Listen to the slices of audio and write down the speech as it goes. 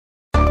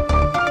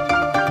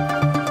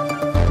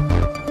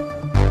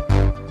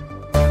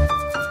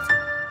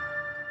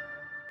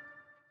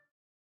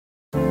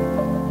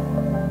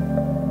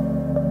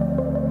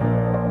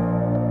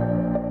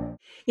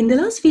In the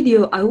last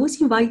video, I was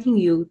inviting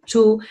you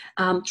to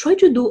try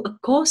to do a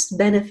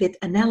cost-benefit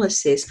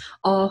analysis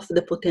of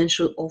the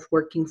potential of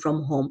working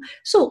from home.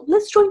 So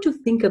let's try to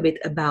think a bit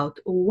about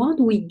what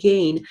we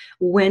gain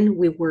when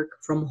we work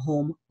from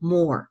home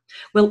more.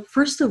 Well,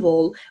 first of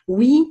all,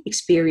 we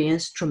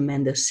experience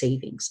tremendous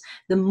savings.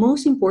 The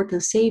most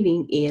important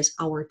saving is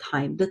our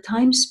time, the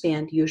time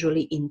spent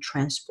usually in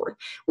transport,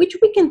 which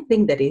we can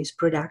think that is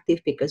productive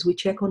because we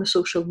check on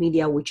social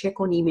media, we check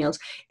on emails,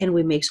 and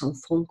we make some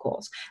phone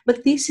calls.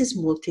 But this is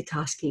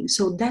multitasking,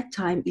 so that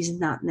time is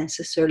not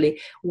necessarily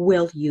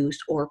well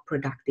used or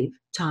productive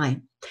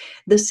time.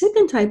 The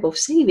second type of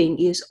saving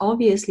is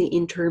obviously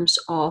in terms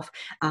of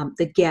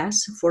the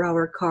gas for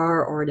our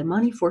car or the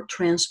money for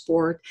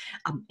transport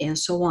and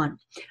so on.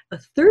 A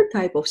third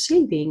type of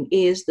saving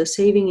is the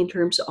saving in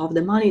terms of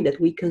the money that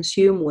we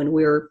consume when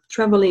we're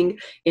traveling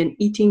and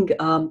eating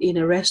in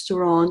a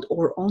restaurant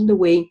or on the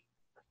way,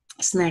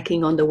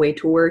 snacking on the way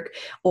to work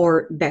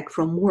or back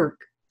from work.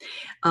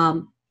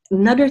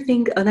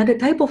 Another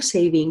type of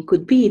saving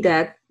could be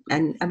that,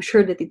 and I'm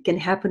sure that it can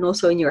happen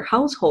also in your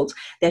households,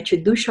 that you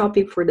do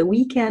shopping for the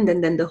weekend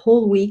and then the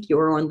whole week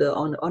you're on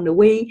the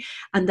way,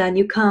 and then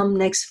you come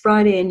next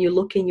Friday and you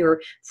look in your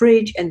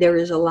fridge and there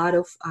is a lot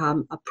of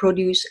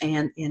produce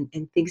and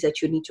things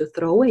that you need to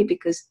throw away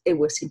because it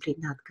was simply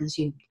not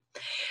consumed.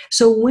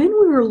 So when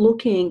we were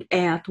looking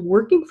at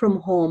working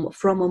from home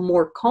from a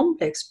more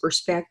complex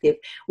perspective,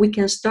 we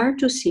can start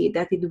to see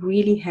that it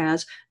really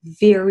has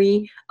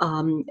very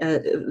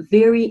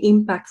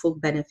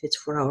impactful benefits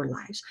for our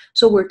lives.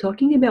 So we're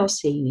talking about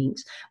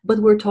savings, but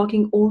we're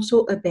talking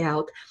also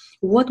about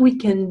what we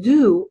can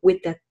do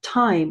with that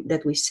time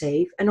that we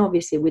save and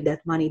obviously with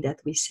that money that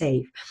we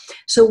save.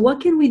 So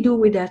what can we do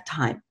with that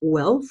time?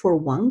 Well, for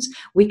once,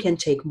 we can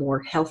take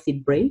more healthy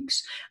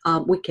breaks,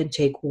 we can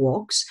take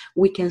walks,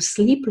 we can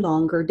sleep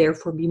longer,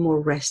 therefore be more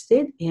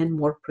rested and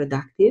more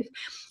productive.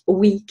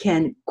 We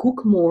can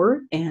cook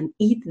more and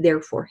eat,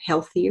 therefore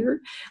healthier.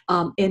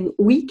 And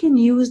we can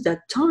use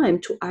that time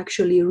to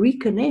actually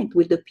reconnect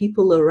with the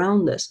people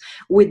around us,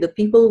 with the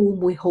people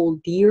whom we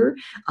hold dear,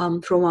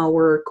 from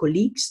our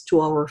colleagues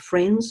to our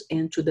friends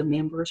and to the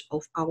members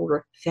of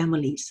our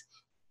families.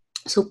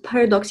 So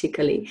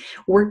paradoxically,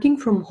 working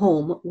from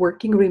home,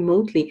 working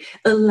remotely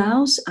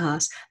allows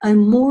us a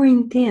more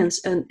intense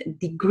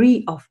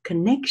degree of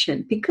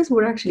connection because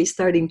we're actually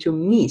starting to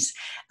miss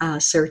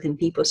certain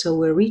people. So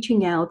we're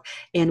reaching out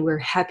and we're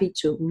happy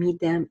to meet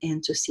them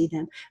and to see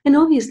them. And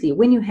obviously,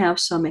 when you have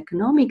some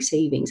economic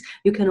savings,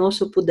 you can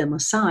also put them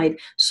aside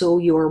so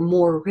you're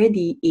more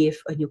ready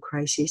if a new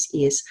crisis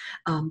is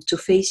to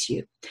face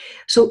you.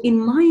 So in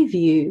my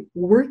view,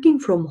 working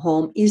from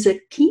home is a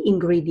key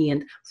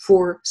ingredient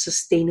for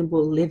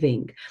sustainable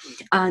living.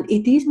 And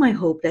it is my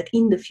hope that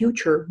in the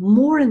future,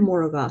 more and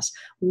more of us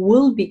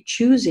will be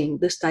choosing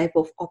this type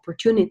of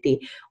opportunity.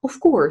 Of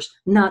course,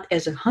 not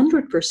as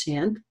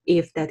 100%,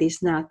 if that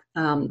is not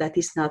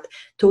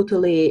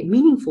totally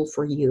meaningful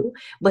for you,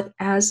 but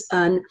as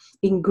an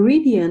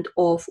ingredient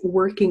of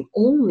working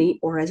only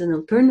or as an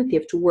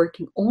alternative to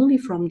working only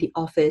from the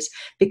office,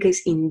 because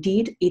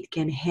indeed it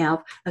can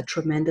have a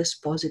tremendous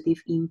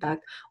positive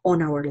impact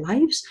on our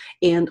lives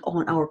and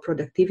on our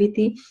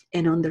productivity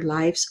and on the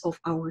lives of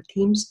our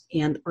teams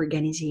and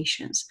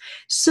organizations.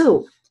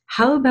 So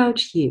how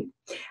about you?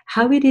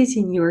 How it is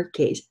in your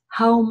case?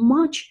 How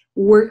much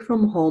work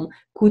from home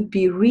could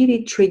be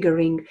really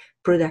triggering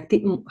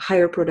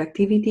higher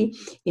productivity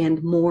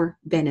and more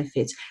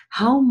benefits?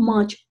 How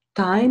much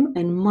time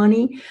and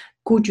money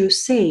could you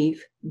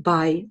save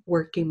by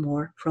working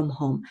more from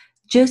home?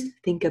 Just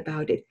think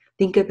about it.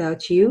 Think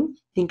about you,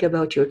 think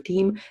about your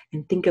team,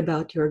 and think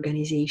about your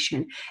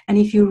organization. And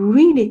if you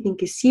really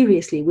think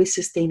seriously with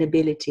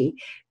sustainability,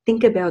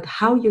 think about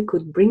how you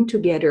could bring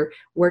together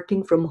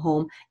working from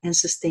home and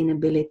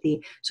sustainability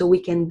so we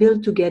can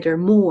build together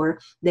more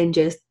than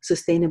just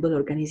sustainable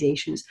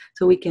organizations,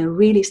 so we can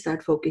really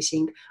start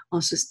focusing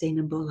on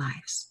sustainable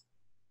lives.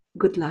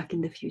 Good luck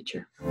in the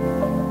future.